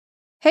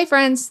Hey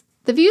friends,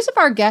 the views of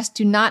our guests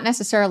do not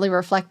necessarily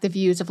reflect the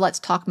views of Let's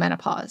Talk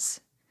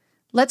Menopause.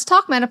 Let's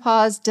Talk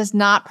Menopause does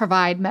not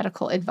provide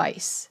medical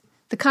advice.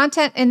 The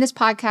content in this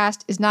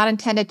podcast is not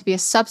intended to be a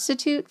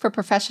substitute for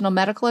professional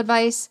medical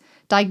advice,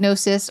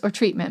 diagnosis, or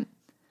treatment.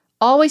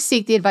 Always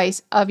seek the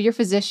advice of your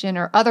physician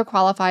or other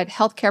qualified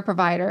healthcare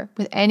provider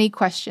with any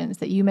questions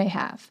that you may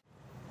have.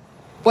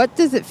 What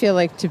does it feel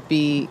like to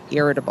be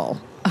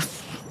irritable?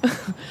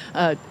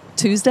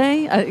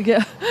 Tuesday?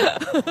 Yeah.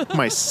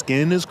 My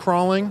skin is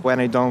crawling.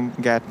 When I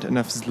don't get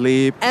enough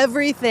sleep.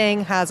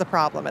 Everything has a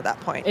problem at that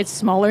point. It's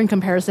smaller in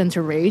comparison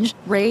to rage.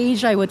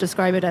 Rage, I would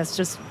describe it as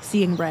just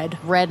seeing red.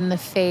 Red in the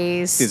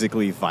face.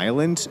 Physically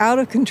violent. Out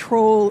of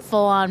control.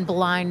 Full-on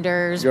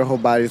blinders. Your whole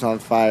body's on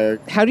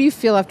fire. How do you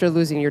feel after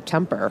losing your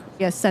temper?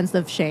 A sense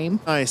of shame.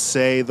 I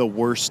say the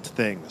worst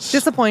things.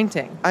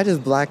 Disappointing. I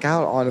just black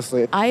out,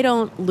 honestly. I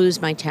don't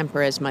lose my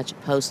temper as much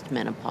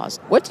post-menopause.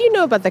 What do you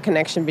know about the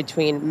connection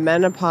between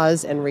menopause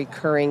and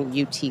recurring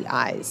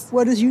UTIs?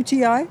 What is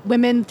UTI?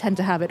 Women tend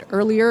to have it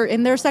earlier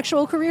in their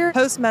sexual career.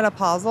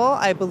 Postmenopausal,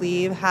 I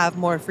believe, have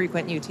more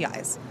frequent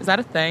UTIs. Is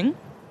that a thing?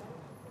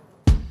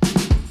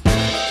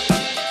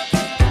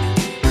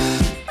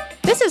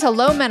 This is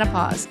Hello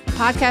Menopause, a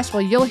podcast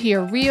where you'll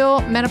hear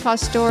real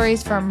menopause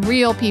stories from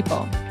real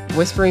people.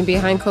 Whispering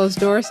behind closed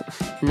doors?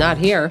 Not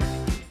here.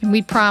 And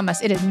we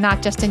promise it is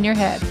not just in your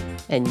head.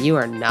 And you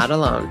are not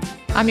alone.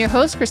 I'm your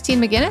host,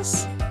 Christine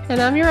McGinnis. And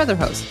I'm your other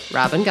host,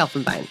 Robin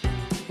Gelfenbein.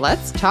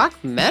 Let's talk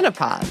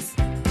menopause.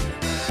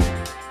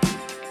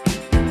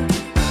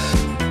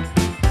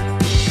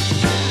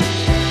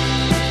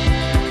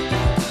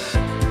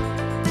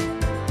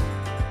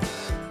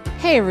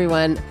 Hey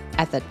everyone.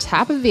 At the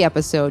top of the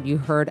episode, you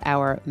heard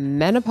our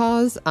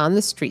Menopause on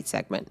the Street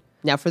segment.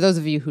 Now, for those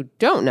of you who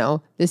don't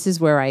know, this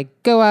is where I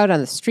go out on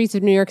the streets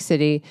of New York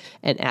City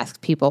and ask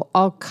people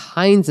all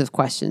kinds of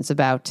questions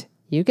about,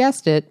 you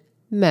guessed it,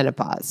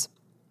 menopause.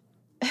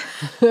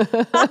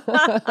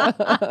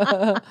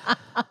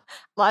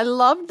 I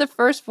loved the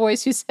first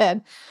voice who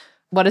said,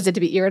 what is it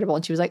to be irritable?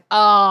 And she was like,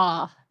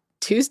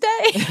 Tuesday?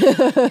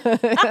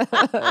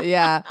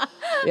 Yeah.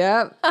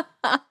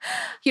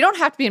 You don't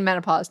have to be in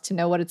menopause to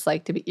know what it's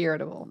like to be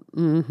irritable.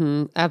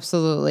 Mm-hmm.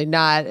 Absolutely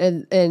not.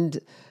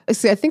 And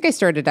see, I think I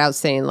started out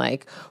saying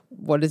like,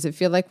 what does it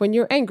feel like when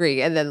you're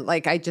angry? And then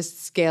like, I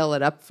just scale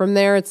it up from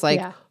there. It's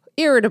like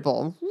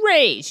irritable,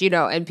 rage,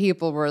 and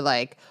people were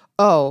like,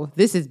 oh,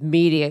 this is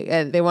media.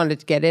 And they wanted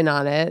to get in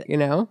on it,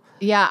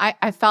 Yeah,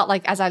 I felt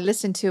like as I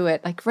listened to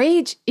it, like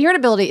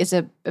irritability is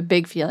a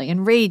big feeling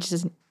and rage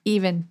is an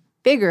even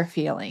bigger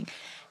feeling.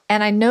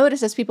 And I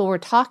noticed as people were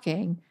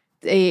talking,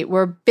 they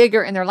were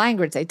bigger in their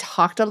language. They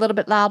talked a little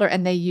bit louder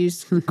and they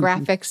used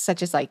graphics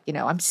such as like,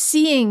 I'm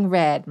seeing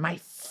red, my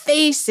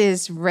face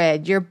is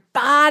red, your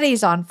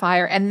body's on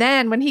fire. And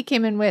then when he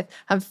came in with,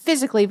 I'm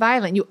physically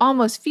violent, you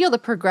almost feel the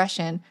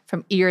progression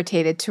from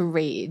irritated to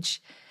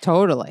rage.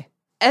 Totally.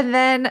 And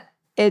then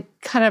it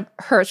kind of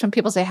hurts when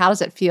people say, how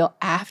does it feel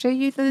after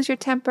you lose your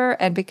temper?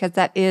 And because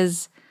that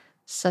is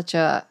such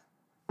a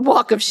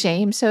walk of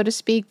shame, so to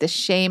speak, the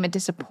shame and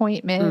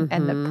disappointment.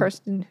 And the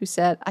person who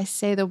said, I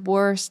say the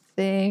worst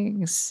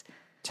things.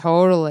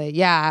 Totally.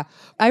 Yeah.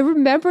 I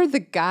remember the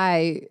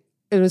guy,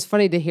 it was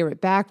funny to hear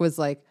it back, was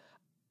like,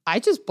 I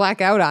just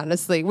black out,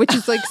 honestly, which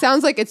is like,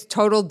 sounds like it's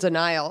total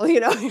denial.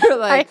 You're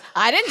like,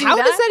 I didn't do how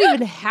that. does that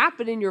even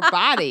happen in your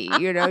body?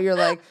 You're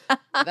like,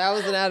 that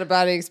was an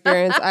out-of-body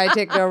experience. I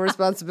take no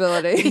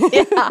responsibility.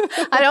 Yeah.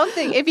 I don't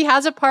think, if he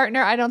has a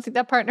partner, I don't think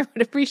that partner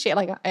would appreciate,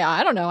 like,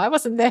 I don't know, I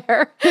wasn't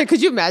there. Yeah,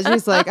 could you imagine?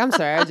 He's like, I'm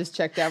sorry, I just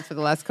checked out for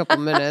the last couple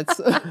minutes.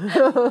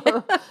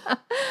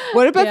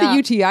 What about the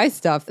UTI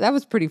stuff? That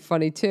was pretty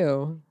funny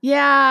too.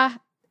 Yeah.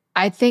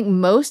 I think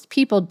most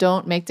people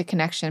don't make the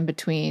connection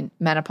between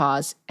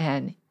menopause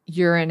and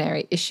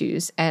urinary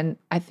issues. And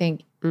I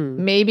think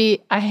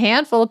maybe a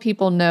handful of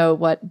people know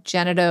what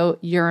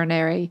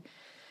genitourinary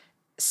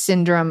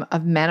syndrome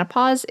of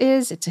menopause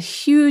is. It's a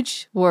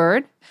huge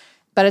word,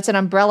 but it's an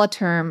umbrella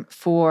term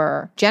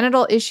for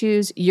genital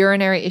issues,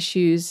 urinary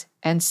issues,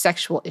 and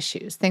sexual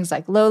issues. Things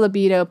like low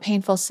libido,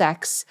 painful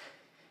sex,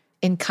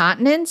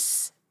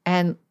 incontinence,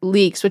 and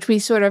leaks, which we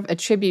sort of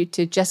attribute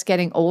to just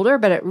getting older,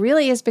 but it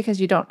really is because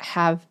you don't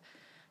have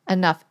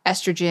enough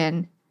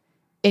estrogen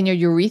in your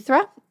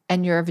urethra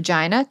and your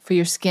vagina for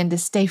your skin to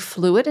stay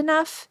fluid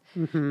enough.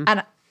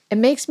 And it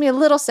makes me a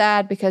little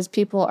sad because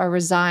people are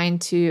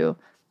resigned to,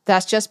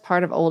 that's just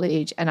part of old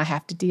age and I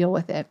have to deal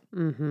with it.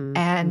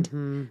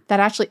 And that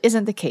actually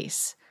isn't the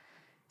case.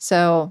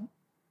 So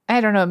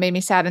I don't know, it made me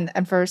sad.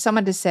 And for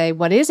someone to say,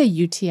 what is a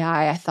UTI?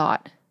 I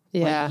thought,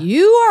 well,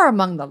 you are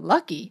among the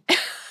lucky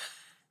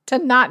to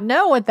not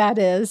know what that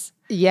is.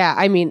 Yeah,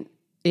 I mean,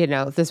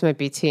 this might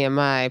be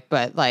TMI,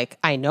 but like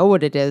I know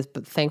what it is,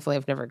 but thankfully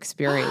I've never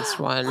experienced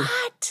one.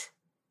 What?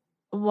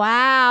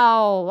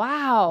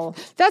 Wow.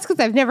 That's because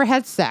I've never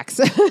had sex.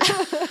 Yeah,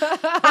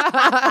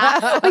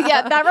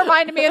 that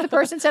reminded me of the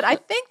person said, I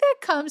think that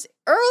comes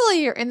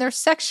earlier in their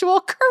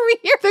sexual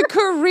career. The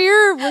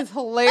career was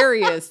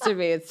hilarious to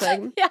me. It's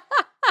like,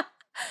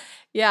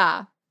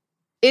 yeah.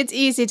 It's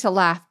easy to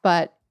laugh,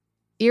 but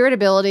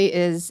irritability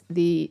is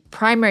the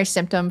primary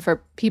symptom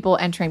for people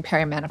entering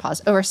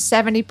perimenopause. Over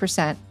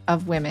 70%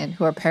 of women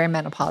who are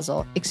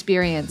perimenopausal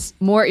experience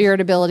more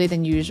irritability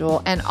than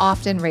usual and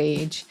often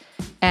rage.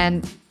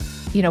 And,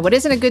 what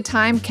isn't a good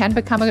time can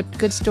become a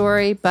good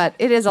story, but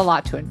it is a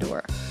lot to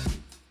endure.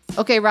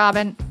 Okay,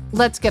 Robin,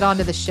 let's get on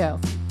to the show.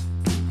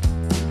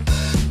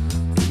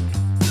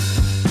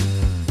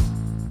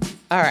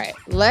 All right,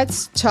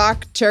 let's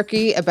talk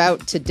turkey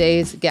about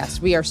today's guest.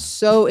 We are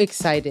so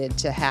excited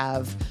to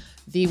have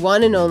the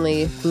one and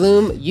only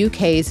Bloom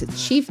UK's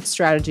Chief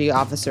Strategy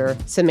Officer,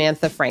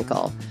 Samantha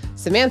Frankel.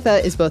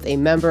 Samantha is both a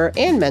member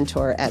and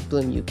mentor at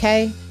Bloom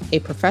UK, a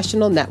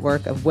professional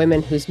network of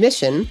women whose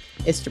mission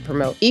is to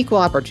promote equal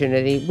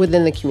opportunity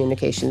within the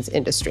communications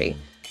industry.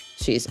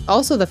 She's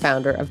also the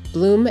founder of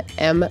Bloom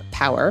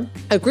Power,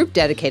 a group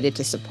dedicated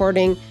to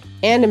supporting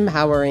and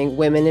empowering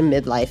women in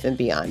midlife and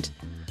beyond.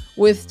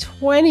 With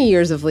 20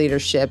 years of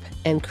leadership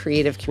and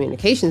creative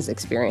communications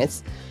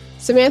experience,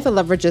 Samantha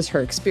leverages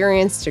her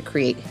experience to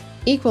create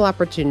equal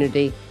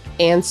opportunity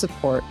and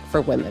support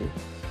for women.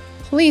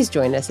 Please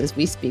join us as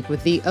we speak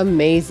with the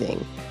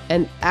amazing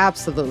and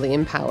absolutely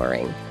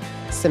empowering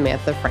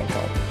Samantha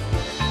Frankel.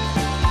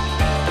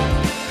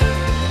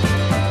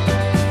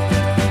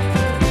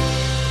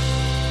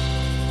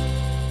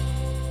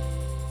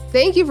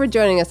 Thank you for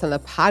joining us on the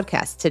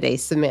podcast today,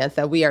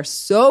 Samantha. We are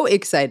so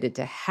excited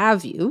to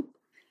have you.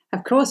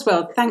 Of course.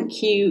 Well,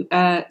 thank you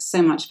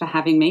so much for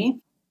having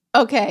me.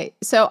 Okay,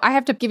 so I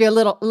have to give you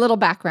a little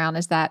background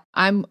is that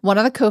I'm one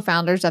of the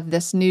co-founders of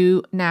this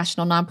new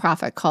national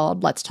nonprofit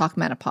called Let's Talk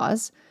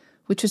Menopause,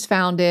 which was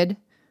founded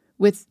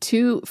with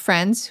two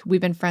friends. We've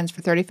been friends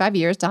for 35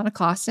 years, Donna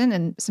Clausen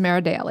and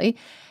Samara Daly.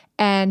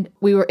 And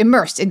we were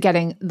immersed in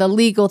getting the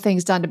legal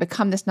things done to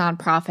become this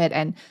nonprofit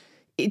and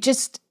it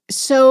just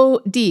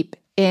so deep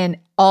in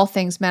all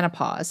things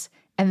menopause.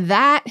 And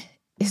that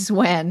is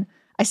when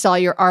I saw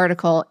your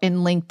article in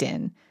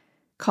LinkedIn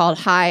called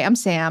Hi, I'm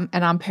Sam,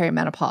 and I'm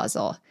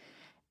perimenopausal.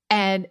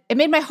 And it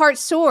made my heart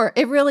soar.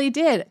 It really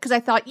did. Because I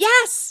thought,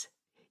 yes.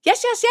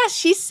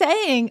 She's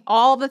saying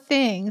all the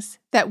things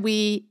that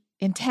we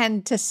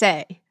intend to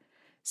say.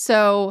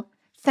 So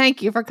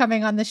thank you for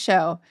coming on the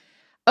show.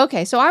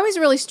 Okay, so I was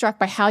really struck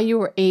by how you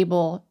were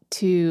able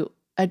to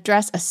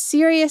address a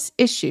serious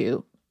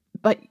issue,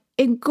 but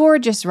in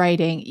gorgeous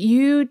writing.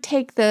 You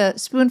take the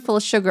spoonful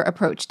of sugar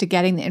approach to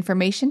getting the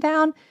information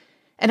down.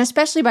 And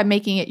especially by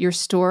making it your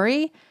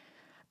story,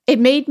 it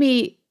made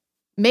me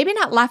maybe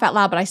not laugh out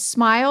loud, but I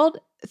smiled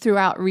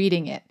throughout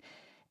reading it.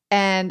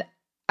 And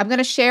I'm going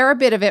to share a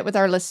bit of it with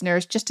our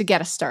listeners just to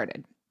get us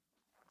started.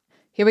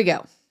 Here we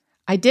go.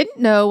 I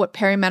didn't know what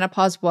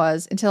perimenopause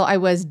was until I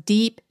was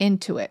deep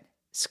into it,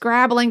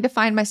 scrabbling to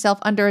find myself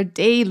under a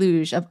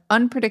deluge of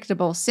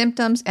unpredictable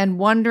symptoms and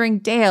wondering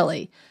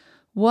daily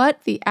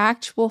what the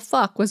actual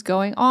fuck was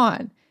going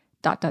on. ...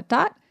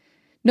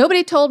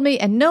 Nobody told me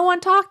and no one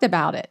talked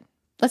about it.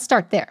 Let's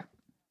start there.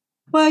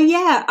 Well,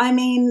 yeah, I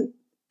mean,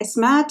 it's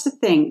mad to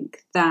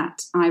think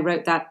that I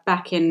wrote that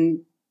back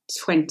in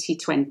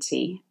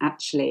 2020,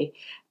 actually.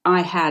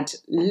 I had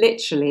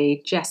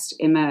literally just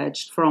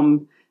emerged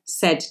from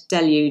said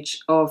deluge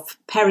of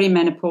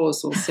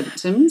perimenopausal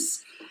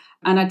symptoms,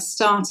 and I'd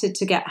started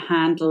to get a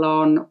handle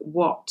on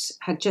what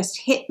had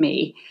just hit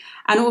me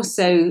and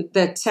also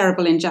the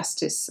terrible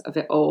injustice of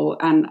it all.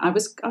 And I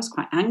was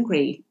quite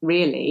angry,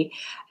 really.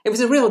 It was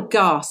a real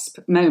gasp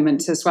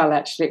moment as well,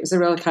 actually. It was a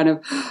real kind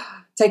of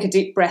take a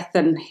deep breath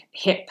and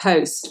hit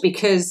post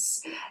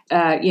because,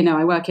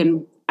 I work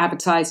in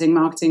advertising,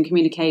 marketing,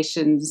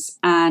 communications,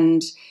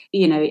 and,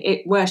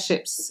 it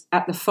worships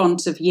at the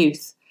font of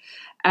youth.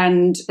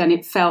 And then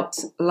it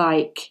felt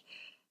like,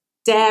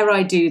 dare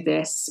I do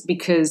this?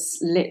 Because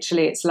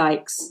literally it's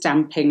like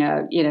stamping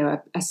a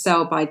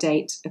sell-by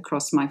date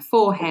across my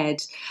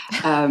forehead.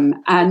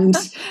 And,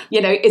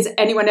 is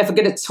anyone ever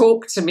going to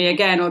talk to me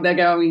again? Or they'll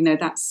go,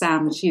 that's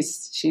Sam,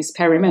 she's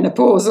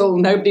perimenopausal.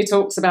 Nobody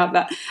talks about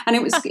that. And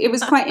it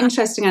was quite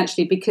interesting,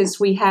 actually,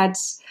 because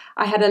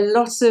I had a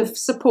lot of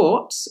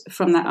support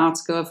from that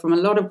article, from a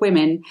lot of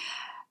women.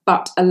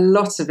 But a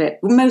lot of it,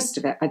 most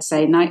of it, I'd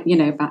say,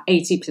 about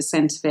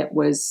 80% of it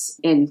was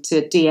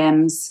into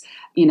DMs.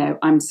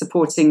 I'm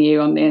supporting you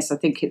on this. I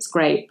think it's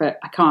great, but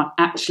I can't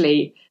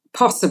actually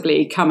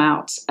possibly come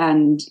out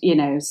and,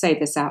 say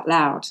this out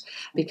loud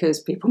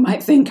because people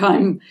might think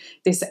I'm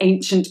this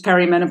ancient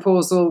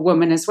perimenopausal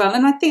woman as well.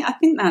 And I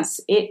think that's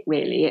it,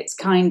 really. It's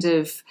kind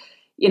of,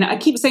 I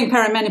keep saying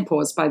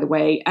perimenopause, by the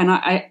way, and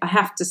I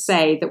have to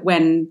say that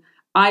when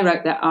I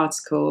wrote that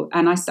article,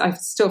 and I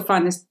still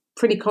find this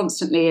pretty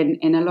constantly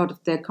in a lot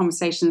of the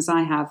conversations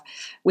I have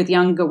with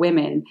younger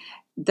women,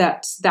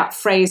 that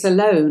phrase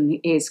alone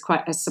is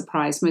quite a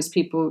surprise. Most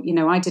people,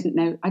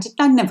 I'd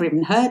never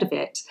even heard of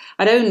it.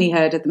 I'd only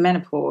heard of the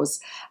menopause,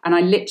 and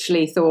I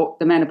literally thought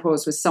the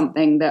menopause was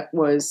something that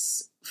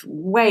was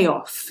way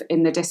off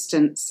in the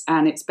distance,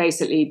 and it's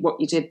basically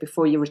what you did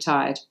before you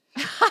retired.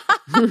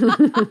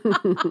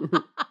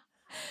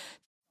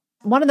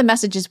 One of the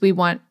messages we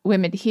want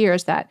women to hear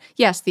is that,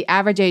 yes, the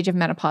average age of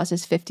menopause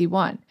is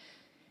 51.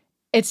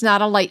 It's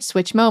not a light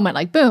switch moment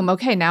like, boom,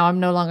 okay, now I'm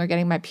no longer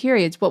getting my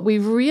periods. What we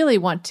really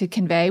want to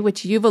convey,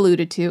 which you've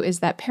alluded to, is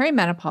that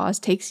perimenopause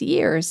takes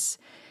years.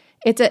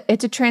 It's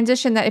a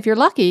transition that if you're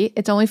lucky,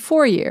 it's only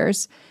 4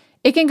 years.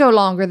 It can go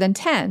longer than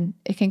 10.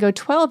 It can go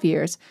 12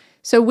 years.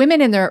 So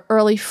women in their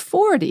early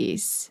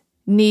 40s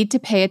need to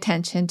pay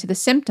attention to the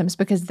symptoms,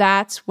 because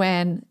that's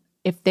when,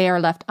 if they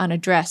are left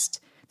unaddressed,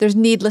 there's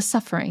needless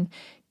suffering.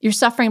 You're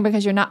suffering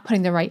because you're not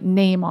putting the right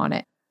name on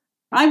it.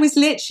 I was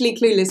literally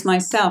clueless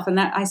myself, and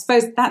that, I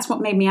suppose that's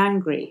what made me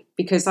angry,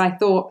 because I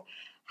thought,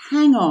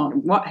 hang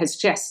on, what has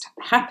just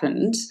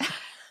happened?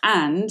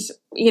 And,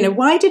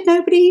 why did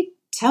nobody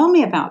tell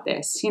me about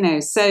this?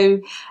 So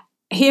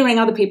hearing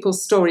other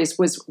people's stories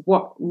was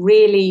what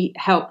really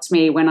helped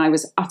me when I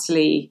was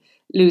utterly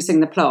losing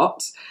the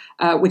plot,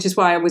 which is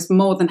why I was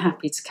more than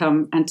happy to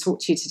come and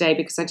talk to you today,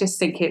 because I just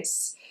think it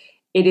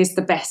is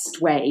the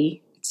best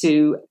way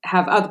to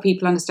have other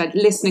people understand.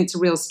 Listening to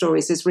real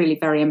stories is really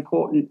very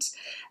important,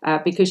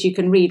 because you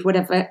can read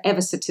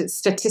whatever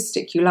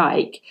statistic you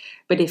like,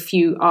 but if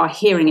you are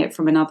hearing it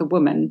from another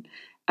woman,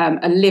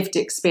 a lived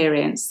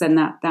experience, then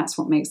that's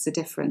what makes the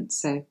difference.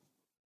 So,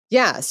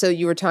 yeah. So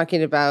you were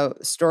talking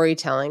about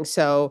storytelling.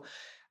 So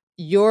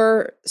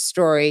your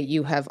story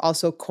you have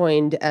also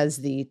coined as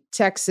the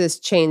Texas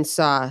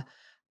Chainsaw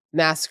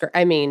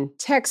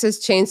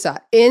Texas Chainsaw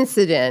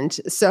Incident.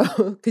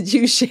 So could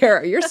you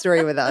share your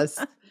story with us?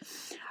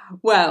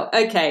 Well,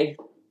 okay.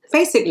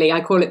 Basically,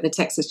 I call it the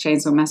Texas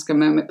Chainsaw Massacre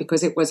moment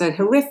because it was a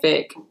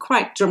horrific,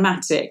 quite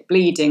dramatic,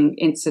 bleeding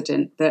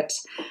incident that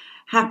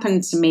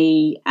happened to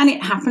me, and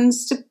it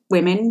happens to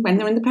women when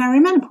they're in the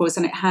perimenopause,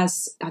 and it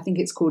has, I think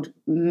it's called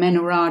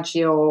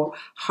menorrhagia or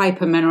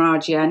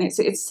hypermenorrhagia, and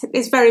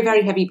it's very,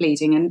 very heavy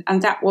bleeding,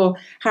 and that will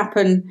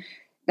happen.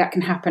 That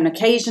can happen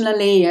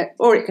occasionally,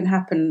 or it can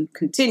happen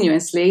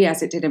continuously,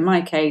 as it did in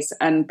my case,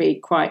 and be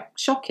quite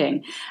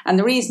shocking. And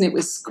the reason it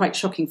was quite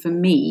shocking for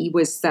me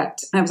was that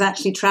I was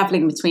actually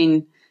traveling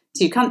between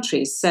 2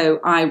 countries. So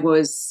I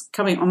was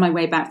coming on my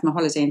way back from a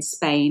holiday in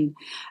Spain,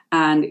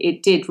 and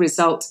it did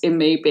result in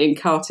me being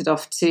carted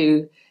off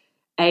to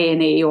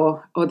A&E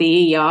or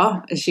the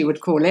ER, as you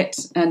would call it,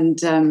 and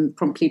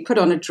promptly put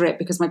on a drip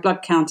because my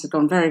blood count had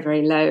gone very,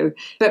 very low.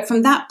 But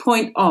from that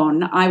point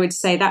on, I would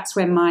say that's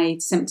when my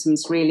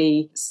symptoms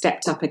really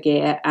stepped up a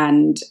gear,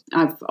 and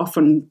I've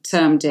often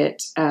termed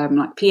it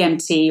like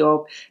PMT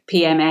or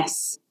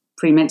PMS,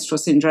 premenstrual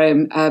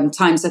syndrome,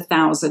 times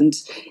 1,000.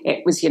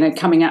 It was,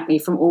 coming at me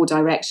from all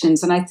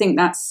directions. And I think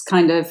that's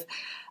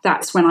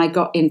when I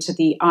got into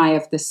the eye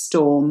of the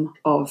storm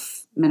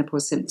of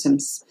menopause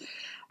symptoms.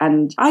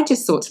 And I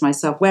just thought to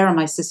myself, where are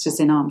my sisters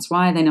in arms?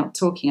 Why are they not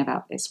talking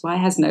about this? Why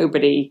has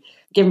nobody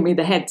given me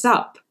the heads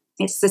up?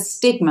 It's the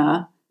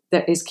stigma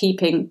that is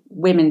keeping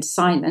women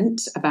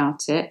silent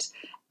about it,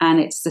 and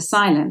it's the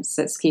silence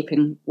that's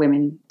keeping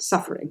women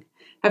suffering.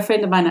 A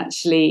friend of mine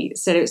actually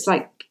said it's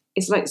like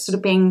sort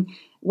of being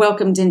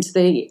welcomed into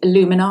the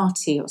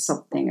Illuminati or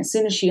something. As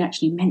soon as you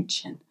actually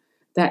mention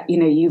that,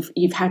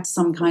 you've had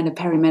some kind of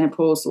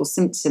perimenopausal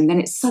symptom, then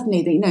it's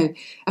suddenly that,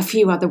 a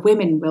few other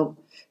women will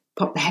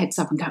pop their heads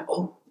up and go,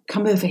 oh,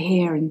 come over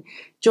here and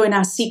join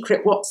our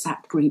secret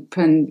WhatsApp group,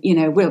 and,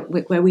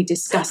 where we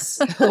discuss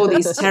all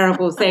these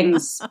terrible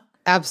things.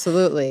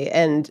 Absolutely.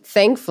 And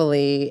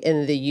thankfully,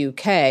 in the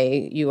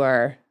UK, you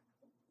are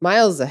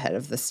miles ahead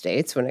of the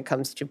States when it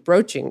comes to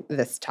broaching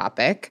this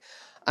topic.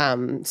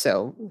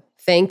 So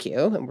thank you.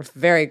 And we're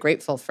very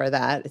grateful for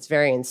that. It's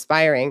very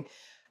inspiring.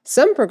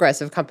 Some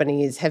progressive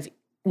companies have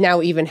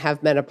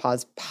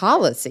menopause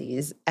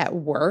policies at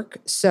work.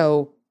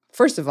 So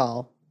first of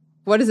all,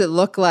 what does it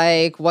look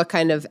like? What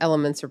kind of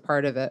elements are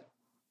part of it?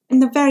 In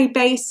the very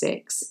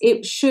basics,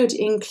 it should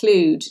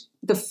include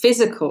the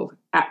physical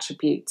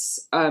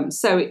attributes.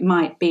 So it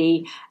might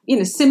be,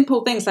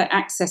 simple things like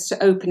access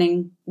to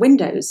opening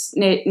windows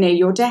near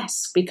your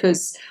desk,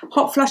 because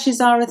hot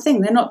flushes are a thing.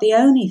 They're not the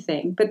only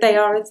thing, but they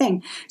are a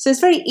thing. So it's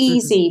very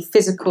easy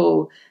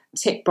physical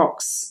tick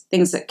box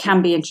things that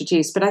can be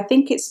introduced. But I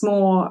think it's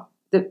more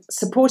the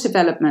supportive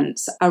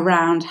elements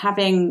around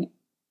having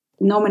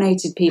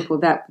nominated people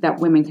that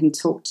women can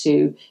talk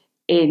to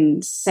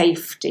in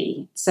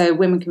safety, so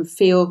women can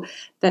feel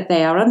that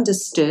they are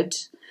understood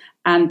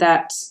and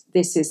that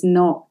this is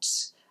not,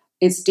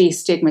 it's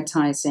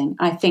destigmatizing.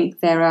 I think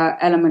there are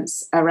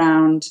elements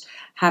around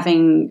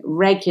having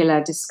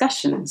regular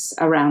discussions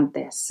around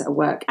this at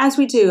work, as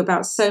we do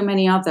about so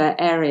many other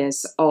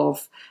areas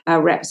of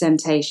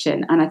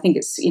representation. And I think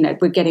it's,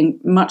 we're getting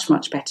much,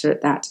 much better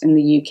at that in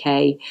the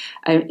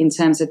UK in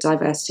terms of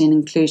diversity and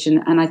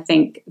inclusion. And I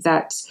think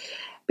that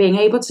being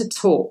able to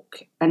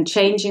talk and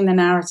changing the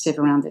narrative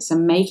around this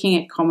and making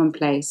it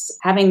commonplace,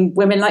 having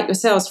women like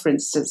yourselves, for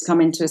instance,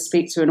 come in to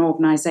speak to an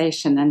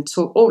organisation and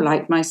talk, or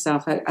like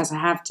myself, as I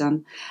have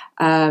done,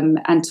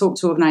 and talk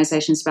to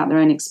organisations about their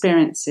own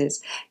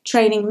experiences,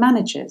 training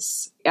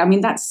managers. I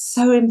mean, that's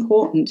so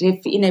important,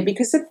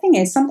 because the thing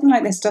is, something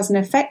like this doesn't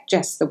affect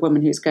just the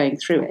woman who's going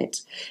through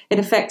it. It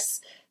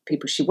affects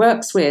people she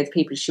works with,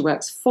 people she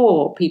works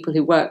for, people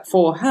who work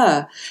for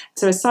her.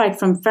 So aside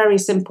from very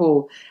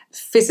simple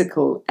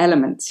physical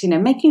elements,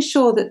 making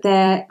sure that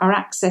there are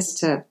access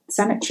to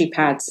sanitary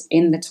pads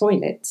in the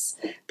toilets,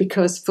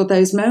 because for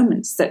those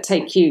moments that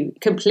take you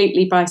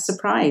completely by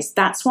surprise,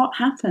 that's what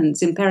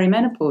happens in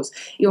perimenopause.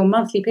 Your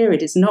monthly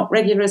period is not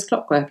regular as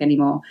clockwork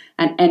anymore,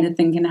 and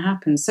anything can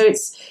happen. So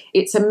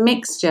it's a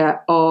mixture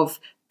of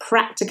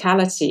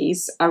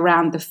practicalities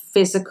around the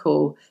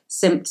physical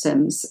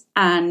symptoms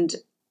and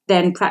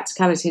then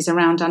practicalities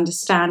around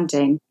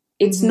understanding.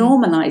 It's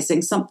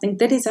normalizing something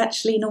that is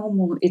actually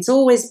normal. It's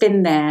always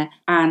been there.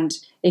 And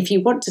if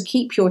you want to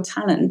keep your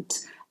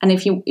talent, and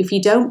if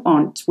you don't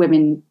want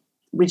women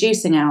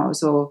reducing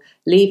hours or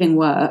leaving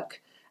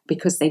work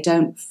because they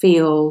don't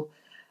feel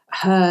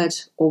heard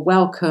or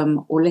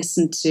welcome or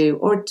listened to,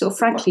 or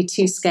frankly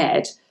too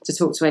scared to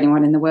talk to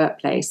anyone in the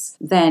workplace,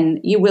 then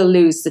you will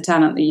lose the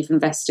talent that you've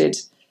invested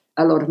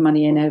a lot of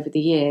money in over the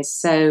years.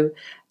 So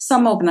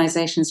some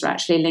organisations are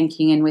actually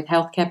linking in with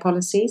healthcare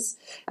policies,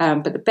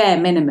 but the bare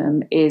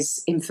minimum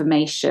is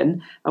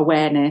information,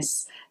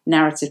 awareness,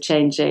 narrative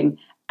changing,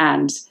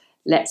 and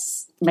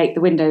let's make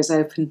the windows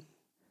open.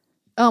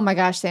 Oh my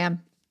gosh,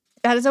 Sam,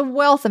 that is a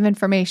wealth of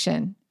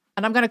information.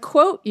 And I'm going to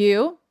quote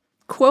you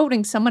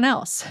quoting someone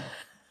else.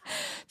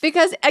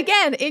 Because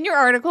again, in your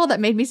article that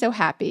made me so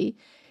happy,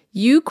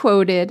 you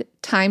quoted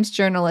Times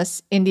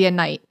journalist India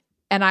Knight.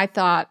 And I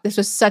thought this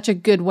was such a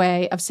good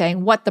way of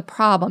saying what the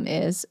problem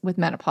is with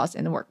menopause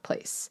in the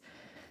workplace.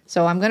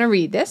 So I'm going to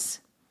read this.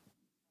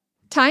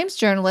 Times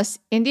journalist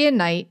India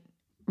Knight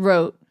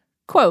wrote,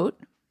 quote,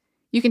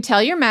 "You can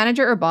tell your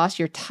manager or boss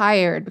you're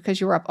tired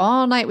because you were up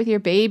all night with your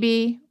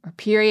baby or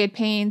period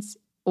pains,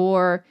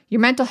 or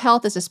your mental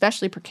health is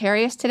especially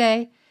precarious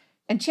today.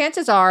 And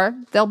chances are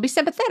they'll be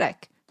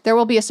sympathetic. There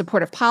will be a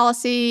supportive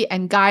policy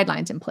and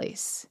guidelines in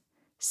place.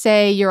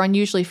 Say you're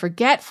unusually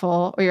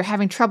forgetful or you're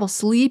having trouble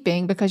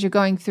sleeping because you're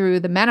going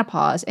through the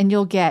menopause, and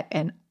you'll get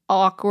an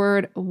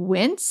awkward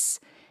wince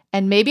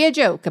and maybe a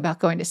joke about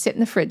going to sit in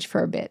the fridge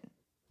for a bit."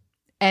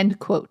 End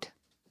quote.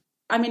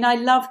 I mean, I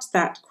loved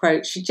that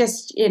quote. She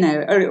just,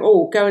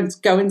 go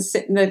and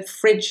sit in the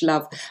fridge,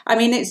 love. I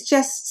mean, it's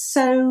just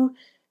so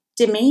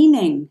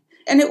demeaning.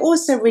 And it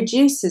also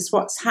reduces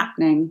what's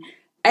happening.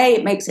 A,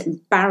 it makes it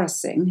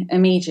embarrassing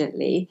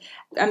immediately.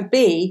 And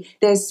B,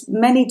 there's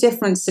many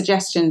different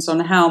suggestions on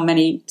how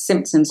many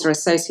symptoms are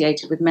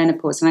associated with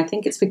menopause. And I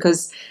think it's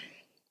because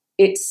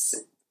it's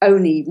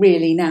only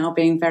really now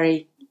being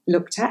very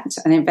looked at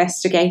and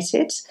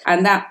investigated.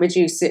 And that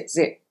reduces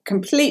it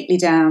completely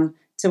down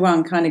to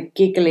one kind of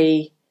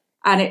giggly,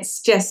 and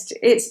it's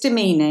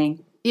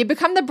demeaning. You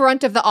become the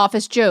brunt of the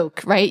office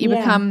joke, right?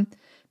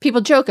 People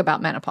joke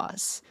about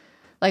menopause.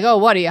 Like, oh,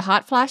 what are you,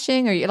 hot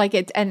flashing? Or you like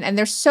it? And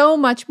there's so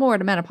much more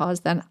to menopause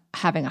than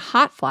having a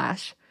hot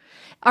flash.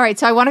 All right,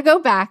 so I want to go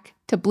back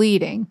to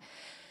bleeding,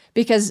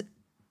 because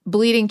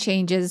bleeding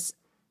changes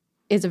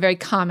is a very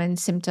common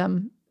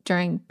symptom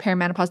during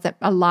perimenopause that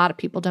a lot of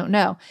people don't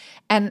know.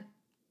 And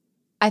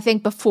I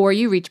think before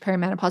you reach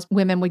perimenopause,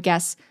 women would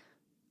guess,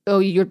 oh,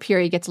 your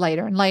period gets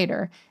lighter and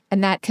lighter.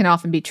 And that can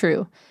often be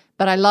true.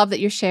 But I love that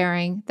you're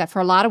sharing that for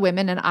a lot of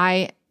women, and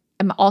I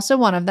am also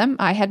one of them,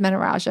 I had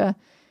menorrhagia,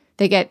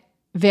 they get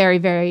very,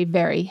 very,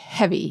 very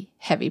heavy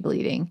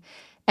bleeding.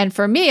 And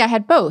for me, I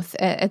had both.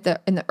 In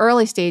the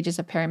early stages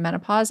of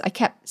perimenopause, I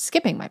kept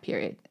skipping my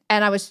period.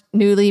 And I was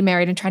newly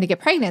married and trying to get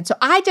pregnant. So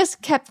I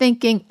just kept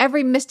thinking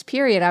every missed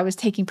period, I was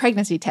taking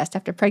pregnancy test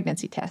after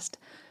pregnancy test.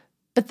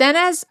 But then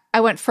as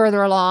I went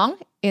further along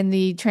in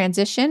the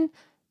transition,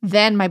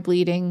 then my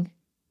bleeding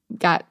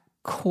got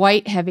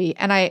quite heavy.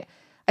 And I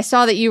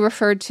saw that you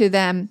referred to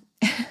them,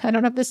 I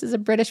don't know if this is a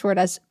British word,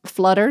 as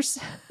flutters.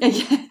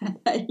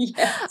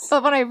 Yes.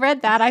 But when I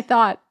read that, I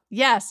thought,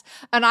 yes.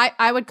 And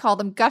I would call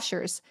them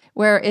gushers,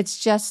 where it's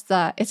just,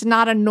 it's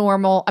not a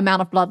normal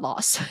amount of blood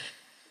loss.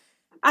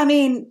 I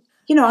mean,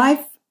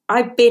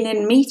 I've been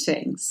in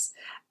meetings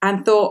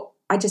and thought,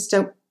 I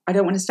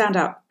don't want to stand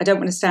up. I don't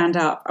want to stand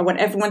up. I want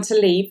everyone to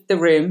leave the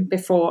room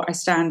before I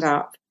stand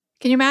up.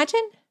 Can you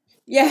imagine?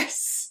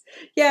 Yes.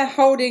 Yeah,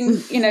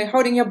 holding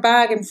your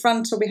bag in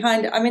front or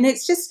behind it. I mean,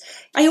 it's just,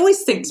 I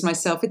always think to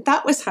myself, if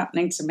that was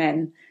happening to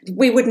men,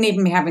 we wouldn't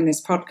even be having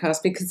this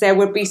podcast, because there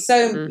would be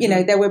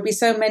there would be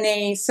so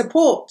many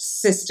support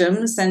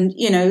systems and,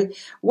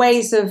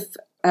 ways of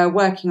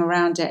working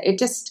around it.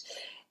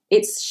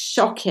 It's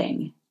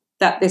shocking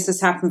that this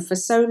has happened for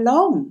so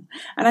long.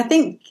 And I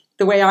think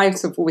the way I've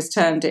sort of always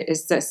termed it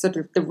is that sort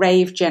of the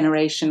rave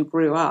generation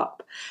grew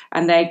up,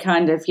 and they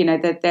kind of,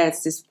 that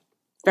there's this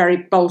very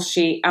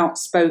bolshy,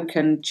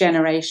 outspoken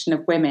generation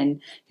of women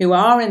who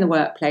are in the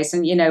workplace.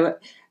 And,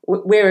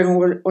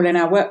 we're all in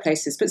our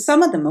workplaces, but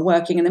some of them are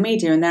working in the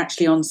media and they're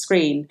actually on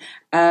screen.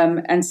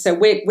 And so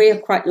we're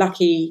quite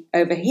lucky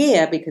over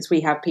here, because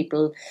we have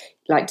people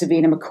like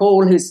Davina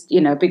McCall, who's,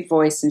 a big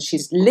voice, and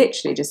she's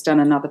literally just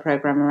done another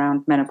program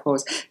around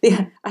menopause.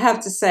 I have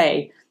to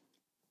say,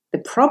 the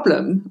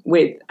problem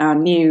with our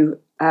new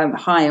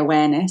high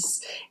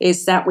awareness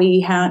is that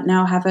we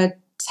now have a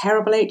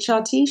terrible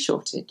HRT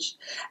shortage.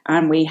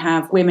 And we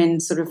have women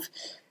sort of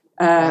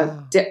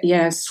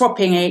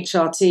swapping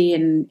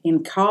HRT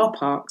in car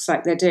parks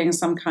like they're doing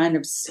some kind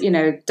of,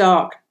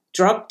 dark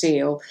drug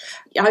deal.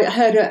 I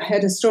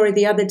heard a story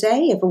the other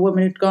day of a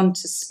woman who'd gone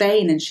to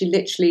Spain and she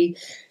literally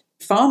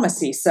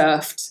pharmacy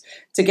surfed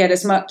to get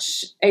as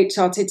much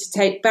HRT to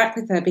take back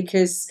with her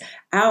because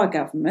our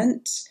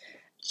government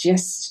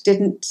just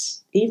didn't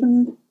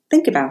even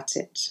think about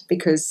it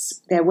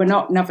because there were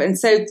not enough. And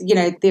so,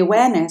 the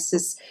awareness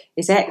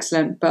is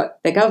excellent, but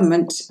the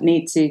government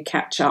need to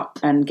catch up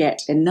and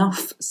get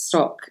enough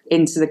stock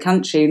into the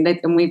country.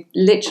 And we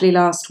literally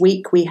last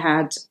week, we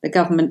had the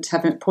government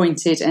have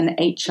appointed an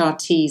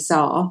HRT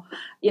czar.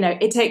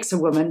 It takes a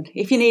woman.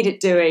 If you need it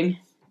doing,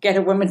 get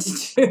a woman to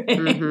do it.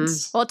 Mm-hmm.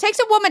 Well, it takes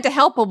a woman to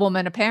help a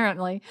woman,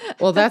 apparently.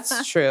 Well,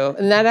 that's true.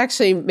 And that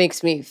actually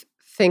makes me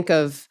think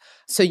of,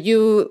 so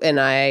you and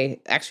I,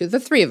 actually the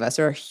three of us,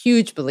 are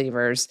huge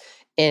believers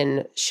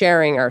in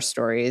sharing our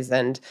stories.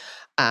 And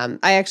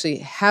I actually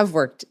have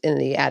worked in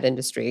the ad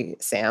industry,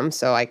 Sam,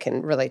 so I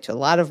can relate to a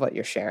lot of what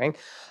you're sharing.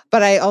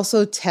 But I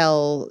also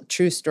tell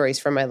true stories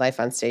from my life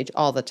on stage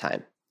all the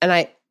time. And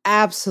I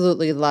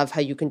absolutely love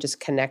how you can just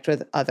connect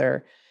with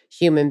other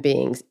human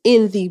beings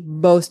in the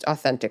most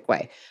authentic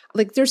way.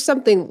 Like there's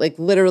something like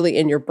literally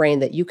in your brain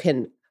that you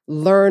can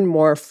learn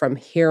more from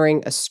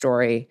hearing a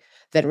story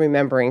than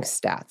remembering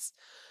stats.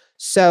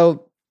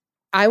 So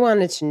I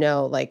wanted to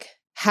know, like,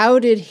 how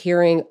did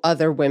hearing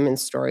other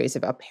women's stories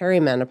about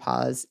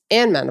perimenopause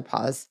and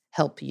menopause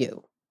help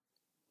you?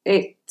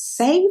 It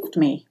saved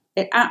me.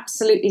 It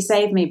absolutely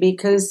saved me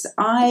because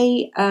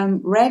I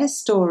read a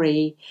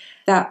story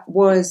that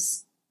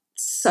was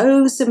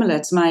so similar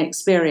to my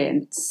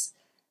experience.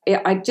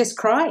 I just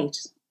cried.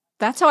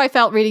 That's how I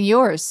felt reading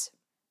yours.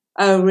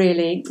 Oh,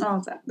 really?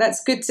 Oh,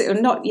 that's good to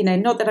not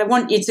that I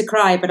want you to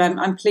cry, but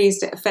I'm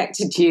pleased it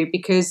affected you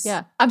because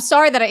I'm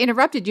sorry that I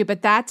interrupted you,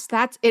 but that's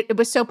it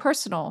was so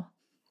personal.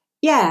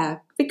 Yeah,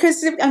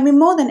 because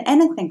more than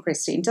anything,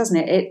 Christine, doesn't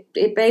it?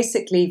 It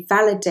basically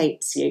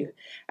validates you,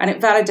 and it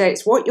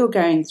validates what you're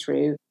going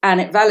through, and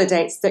it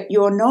validates that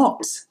you're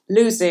not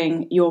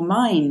losing your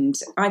mind.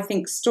 I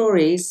think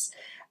stories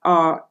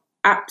are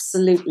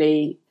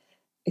absolutely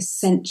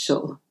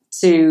essential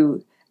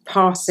to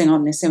passing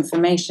on this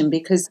information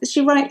because, as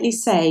you rightly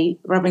say,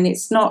 Robin,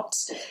 it's not,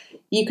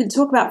 you can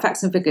talk about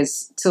facts and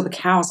figures till the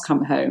cows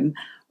come home,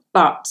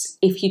 but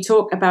if you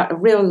talk about a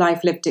real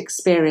life lived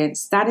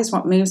experience, that is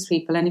what moves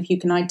people. And if you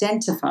can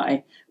identify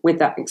with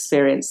that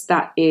experience,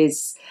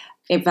 it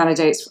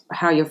validates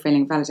how you're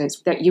feeling,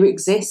 validates that you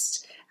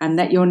exist and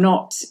that you're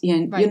not,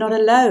 you're not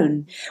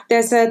alone.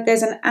 There's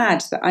an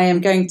ad that I am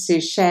going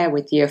to share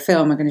with you, a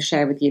film I'm going to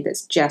share with you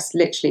that's just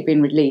literally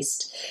been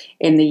released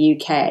in the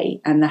UK.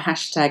 And the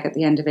hashtag at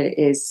the end of it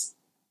is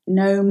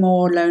 "No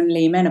More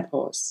Lonely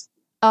Menopause."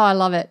 Oh, I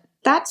love it.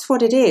 That's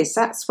what it is.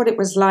 That's what it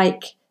was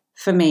like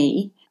for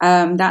me.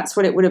 That's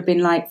what it would have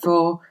been like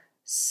for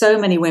so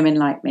many women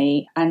like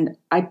me. And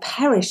I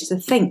perish to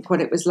think what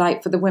it was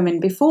like for the women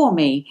before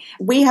me.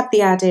 We have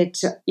the added,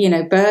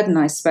 burden,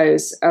 I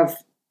suppose, of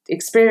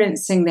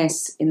experiencing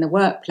this in the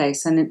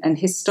workplace. And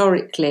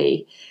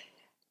historically,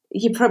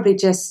 you probably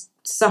just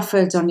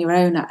suffered on your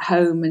own at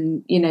home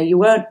and, you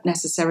weren't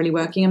necessarily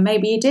working. And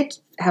maybe you did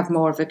have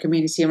more of a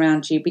community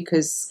around you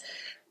because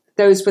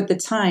those were the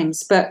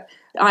times. But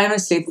I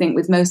honestly think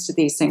with most of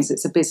these things,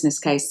 it's a business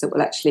case that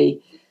will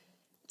actually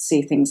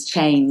see things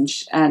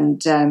change.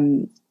 And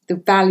the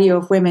value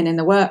of women in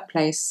the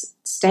workplace,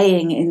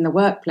 staying in the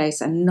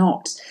workplace and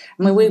not.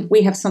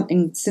 We have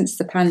something since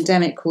the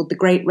pandemic called the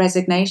Great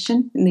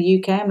Resignation in the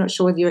UK. I'm not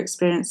sure whether you're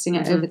experiencing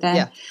it over there.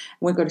 Yeah.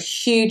 We've got a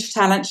huge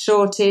talent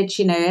shortage.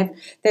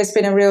 There's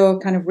been a real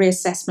kind of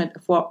reassessment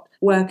of what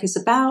work is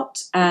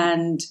about.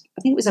 And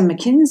I think it was a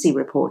McKinsey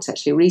report,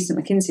 actually, a recent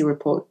McKinsey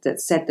report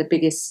that said the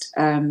biggest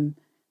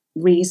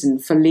reason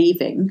for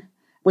leaving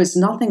was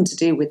nothing to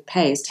do with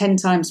pay. It's 10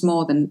 times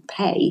more than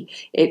pay.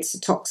 It's a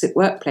toxic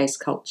workplace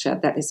culture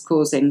that is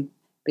causing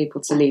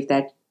people to leave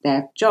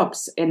their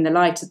jobs in the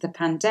light of the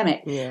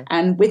pandemic. Yeah.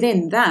 And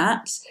within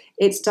that,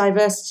 it's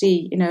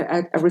diversity,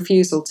 a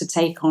refusal to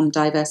take on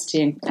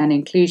diversity and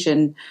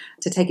inclusion,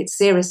 to take it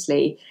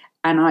seriously.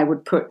 And I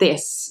would put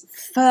this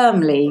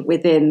firmly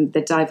within the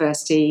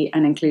diversity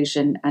and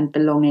inclusion and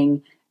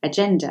belonging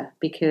agenda,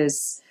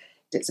 because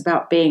it's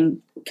about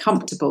being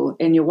comfortable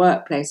in your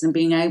workplace and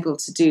being able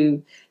to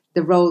do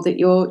the role that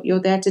you're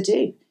there to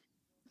do.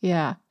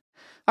 Yeah.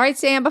 All right,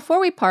 Sam, before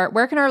we part,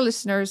 where can our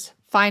listeners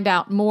find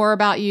out more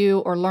about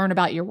you or learn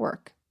about your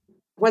work?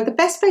 Well, the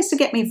best place to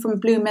get me from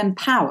Bloom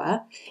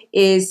Empower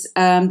is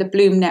the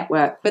Bloom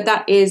Network, but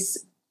that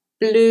is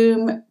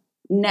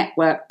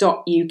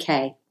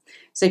bloomnetwork.uk.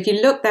 So if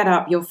you look that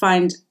up, you'll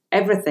find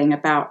everything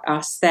about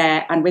us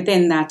there, and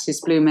within that is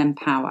Bloom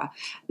Empower.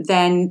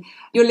 Then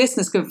your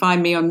listeners can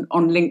find me on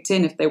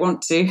LinkedIn if they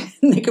want to.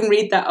 They can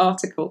read that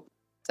article.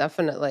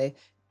 Definitely.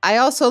 I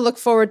also look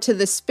forward to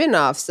the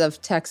spin-offs of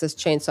Texas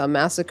Chainsaw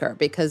Massacre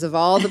because of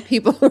all the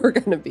people who are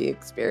going to be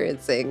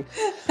experiencing,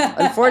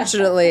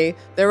 unfortunately,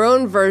 their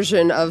own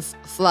version of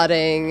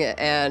flooding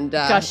and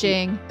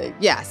gushing.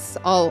 Yes,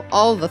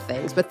 all the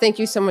things. But thank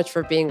you so much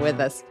for being with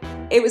us.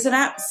 It was an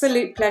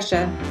absolute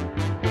pleasure.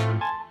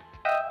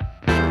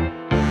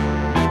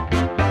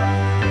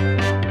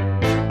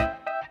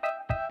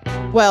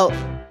 Well,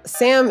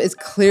 Sam is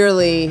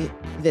clearly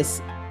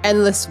this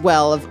endless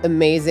well of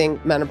amazing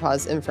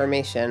menopause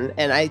information.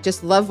 And I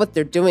just love what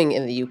they're doing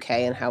in the UK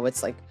and how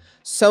it's like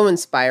so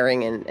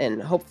inspiring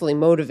and hopefully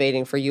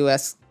motivating for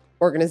US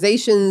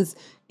organizations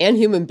and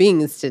human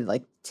beings to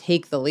like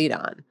take the lead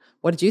on.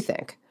 What did you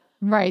think?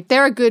 Right.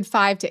 They're a good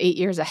 5 to 8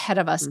 years ahead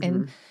of us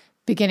in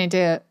beginning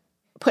to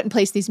put in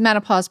place these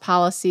menopause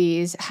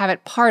policies, have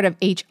it part of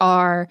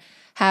HR,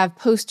 have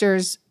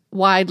posters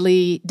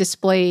widely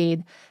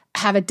displayed,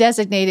 have a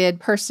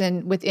designated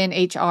person within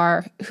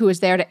HR who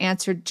is there to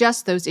answer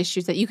just those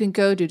issues that you can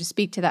go to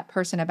speak to that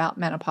person about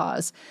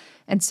menopause.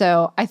 And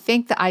so I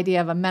think the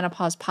idea of a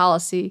menopause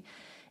policy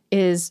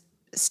is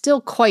still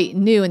quite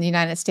new in the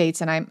United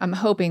States, and I'm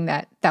hoping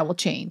that that will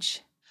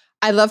change.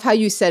 I love how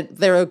you said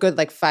they're a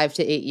good 5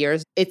 to 8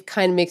 years. It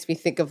kind of makes me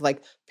think of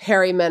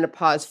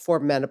perimenopause for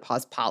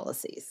menopause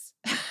policies.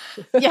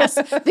 Yes,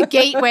 the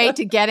gateway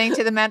to getting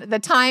to the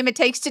time it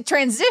takes to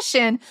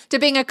transition to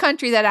being a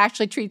country that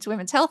actually treats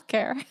women's health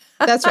care.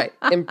 That's right.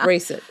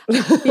 Embrace it.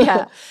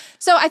 Yeah.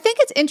 So I think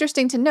it's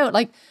interesting to note,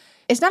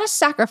 it's not a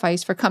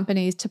sacrifice for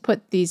companies to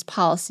put these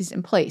policies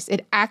in place.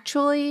 It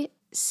actually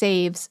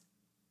saves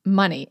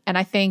money. And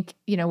I think,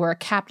 we're a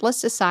capitalist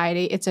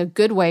society. It's a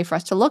good way for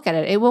us to look at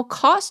it. It will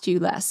cost you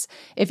less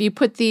if you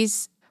put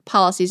these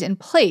policies in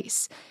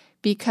place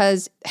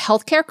because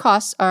healthcare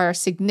costs are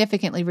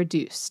significantly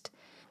reduced.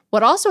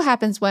 What also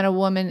happens when a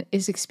woman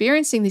is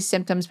experiencing these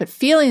symptoms but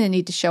feeling the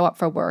need to show up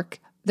for work,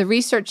 the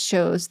research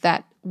shows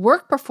that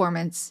work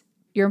performance,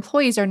 your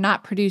employees are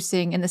not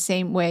producing in the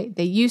same way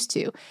they used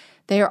to.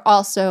 They are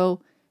also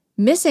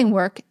missing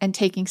work and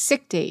taking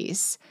sick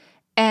days.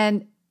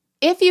 And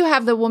if you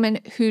have the woman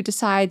who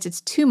decides it's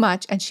too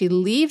much and she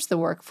leaves the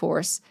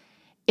workforce,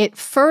 it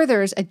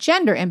furthers a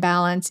gender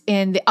imbalance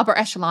in the upper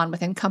echelon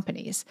within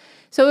companies.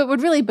 So it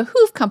would really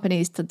behoove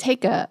companies to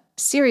take a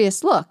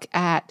serious look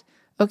at,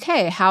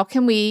 okay, how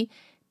can we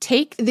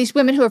take these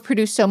women who have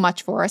produced so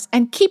much for us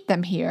and keep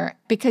them here?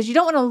 Because you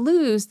don't want to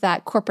lose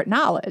that corporate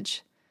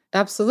knowledge.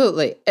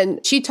 Absolutely.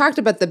 And she talked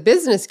about the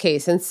business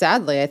case. And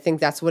sadly, I think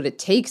that's what it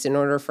takes in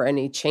order for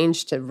any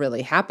change to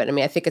really happen. I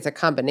mean, I think it's a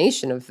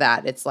combination of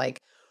that. It's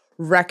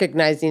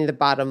recognizing the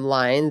bottom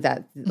line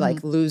that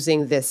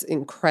losing this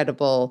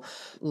incredible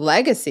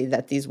legacy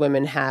that these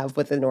women have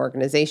with an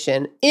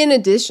organization, in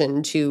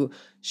addition to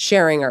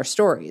sharing our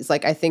stories.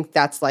 I think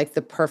that's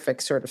the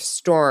perfect sort of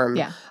storm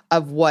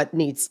of what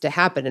needs to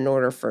happen in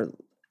order for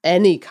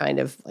any kind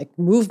of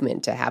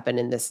movement to happen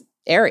in this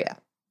area.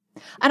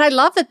 And I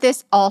love that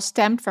this all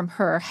stemmed from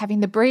her having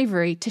the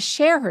bravery to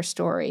share her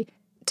story,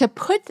 to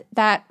put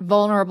that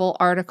vulnerable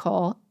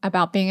article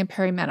about being in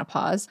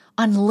perimenopause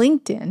on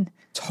LinkedIn.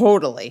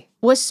 Totally.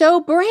 Was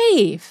so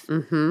brave.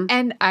 Mm-hmm.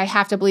 And I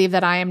have to believe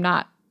that I am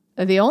not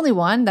the only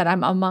one, that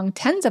I'm among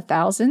tens of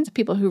thousands of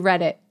people who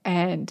read it,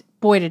 and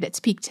boy, did it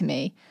speak to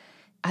me.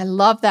 I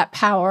love that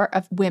power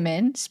of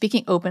women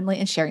speaking openly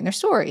and sharing their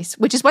stories,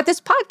 which is what this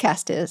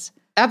podcast is.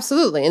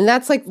 Absolutely. And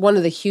that's one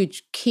of the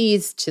huge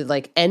keys to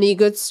any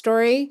good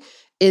story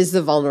is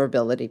the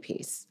vulnerability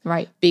piece.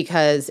 Right.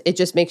 Because it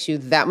just makes you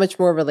that much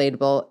more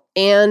relatable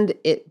and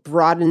it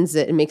broadens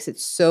it and makes it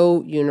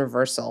so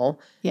universal.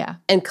 Yeah.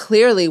 And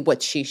clearly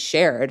what she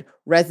shared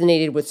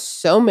resonated with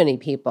so many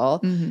people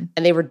and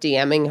they were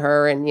DMing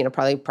her and,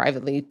 probably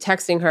privately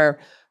texting her.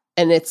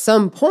 And at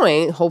some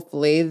point,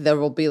 hopefully there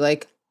will be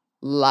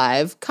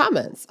live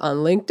comments on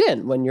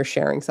LinkedIn when you're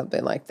sharing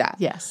something like that.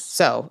 Yes.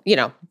 So,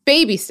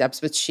 baby steps,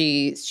 but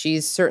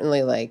she's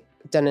certainly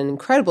done an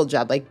incredible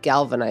job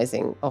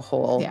galvanizing a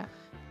whole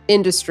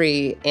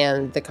industry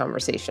and the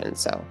conversation.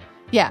 So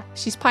yeah,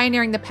 she's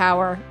pioneering the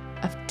power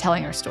of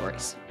telling our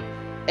stories.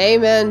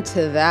 Amen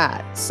to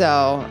that.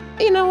 So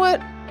you know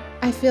what?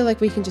 I feel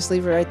like we can just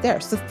leave it right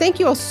there. So thank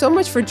you all so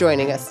much for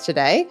joining us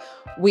today.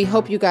 We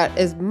hope you got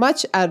as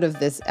much out of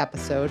this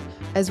episode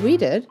as we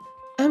did,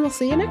 and we'll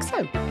see you next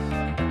time.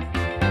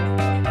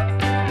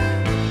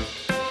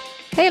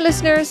 Hey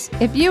listeners,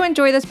 if you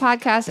enjoy this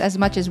podcast as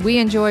much as we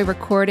enjoy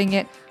recording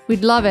it,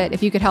 we'd love it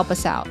if you could help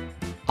us out.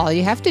 All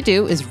you have to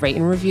do is rate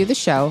and review the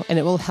show, and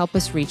it will help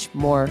us reach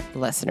more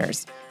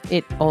listeners.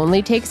 It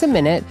only takes a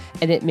minute,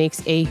 and it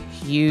makes a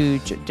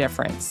huge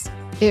difference.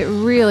 It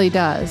really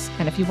does.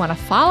 And if you want to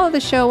follow the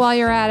show while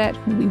you're at it,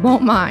 we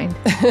won't mind.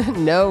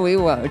 No, we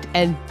won't.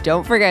 And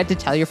don't forget to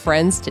tell your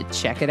friends to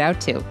check it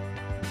out too.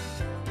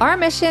 Our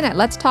mission at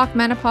Let's Talk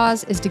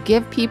Menopause is to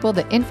give people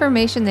the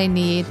information they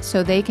need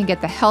so they can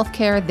get the health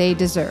care they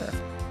deserve.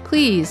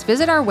 Please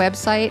visit our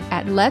website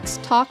at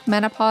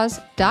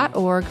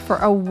letstalkmenopause.org for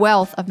a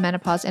wealth of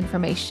menopause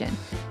information,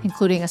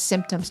 including a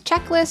symptoms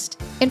checklist,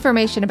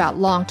 information about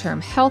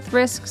long-term health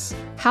risks,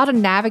 how to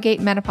navigate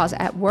menopause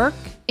at work,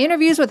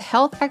 interviews with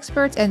health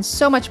experts, and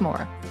so much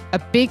more. A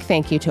big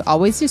thank you to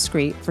Always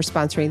Discreet for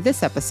sponsoring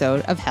this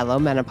episode of Hello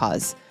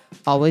Menopause.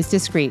 Always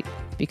Discreet,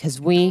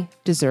 because we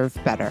deserve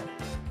better.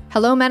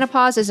 Hello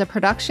Menopause is a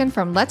production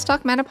from Let's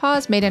Talk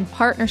Menopause made in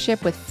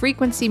partnership with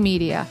Frequency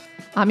Media.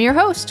 I'm your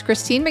host,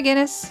 Christine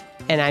McGinnis.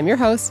 And I'm your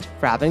host,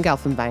 Robin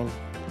Gelfenbein.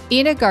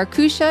 Ina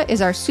Garkusha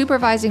is our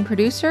supervising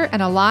producer,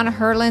 and Alana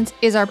Herlins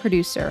is our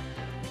producer.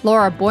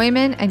 Laura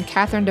Boyman and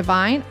Catherine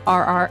Devine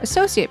are our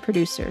associate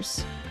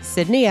producers.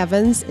 Sydney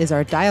Evans is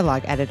our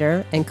dialogue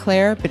editor, and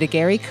Claire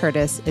Bidigary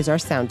Curtis is our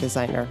sound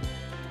designer.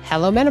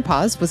 Hello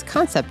Menopause was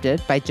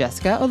concepted by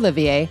Jessica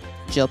Olivier,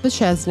 Jill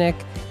Pachesnik,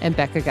 and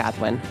Becca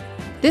Godwin.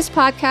 This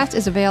podcast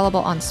is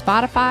available on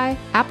Spotify,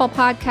 Apple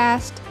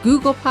Podcast,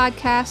 Google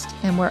Podcast,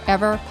 and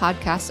wherever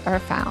podcasts are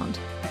found.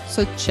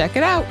 So check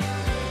it out.